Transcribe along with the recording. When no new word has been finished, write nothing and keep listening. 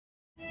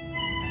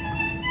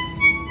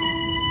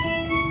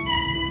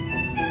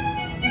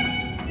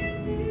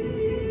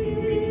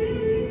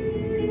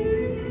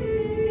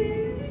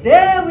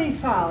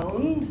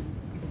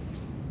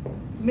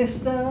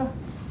Mr.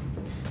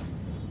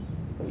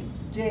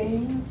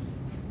 James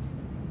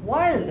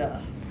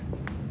Wilder.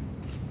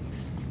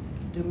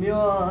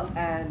 Demure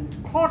and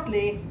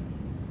courtly,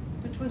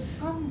 but with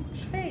some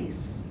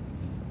trace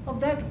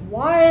of that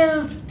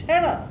wild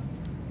terror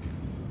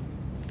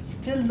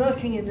still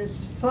lurking in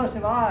his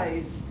furtive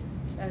eyes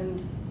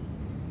and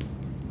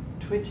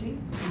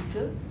twitching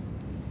features.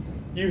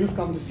 You have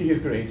come to see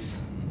His Grace.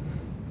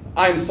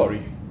 I am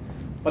sorry,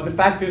 but the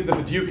fact is that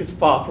the Duke is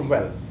far from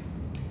well.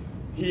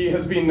 He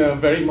has been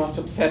very much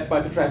upset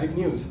by the tragic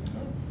news.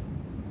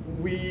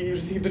 We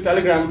received a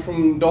telegram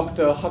from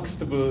Dr.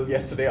 Huxtable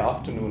yesterday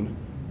afternoon,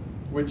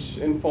 which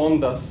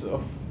informed us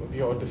of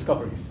your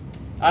discoveries.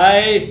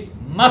 I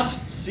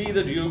must see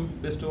the Duke,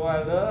 Mr.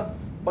 Wilder.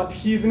 But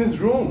he's in his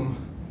room.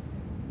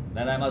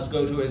 Then I must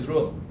go to his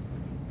room.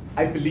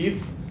 I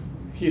believe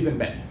he's in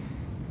bed.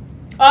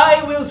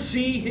 I will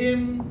see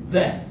him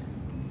there.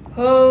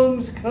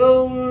 Holmes'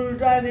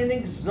 cold and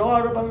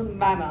inexorable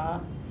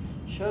manner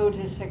showed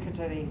his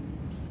secretary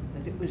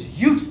that it was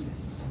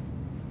useless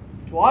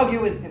to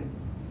argue with him.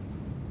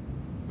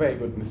 Very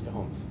good, Mr.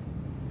 Holmes.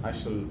 I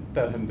shall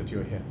tell him that you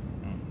are here.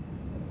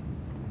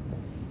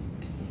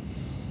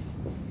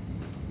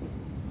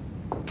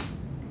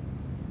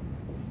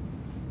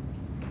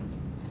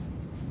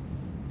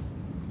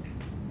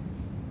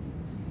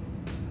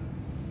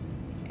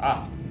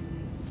 Ah.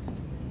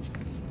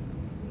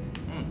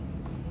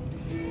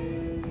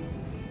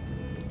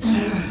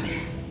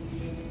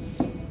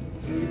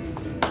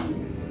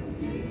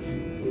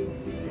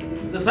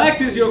 The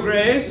fact is, Your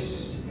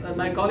Grace, that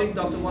my colleague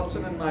Dr.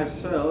 Watson and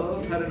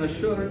myself had an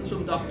assurance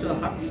from Dr.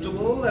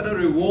 Huxtable that a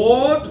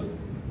reward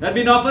had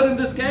been offered in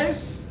this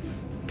case.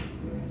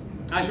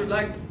 I should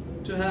like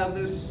to have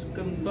this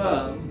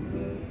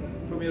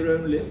confirmed from your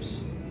own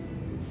lips.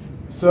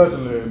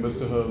 Certainly,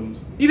 Mr. Holmes.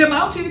 It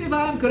amounted, if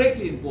I am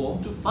correctly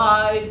informed, to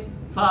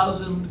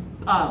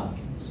 £5,000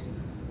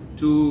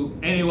 to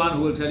anyone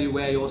who will tell you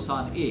where your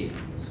son is.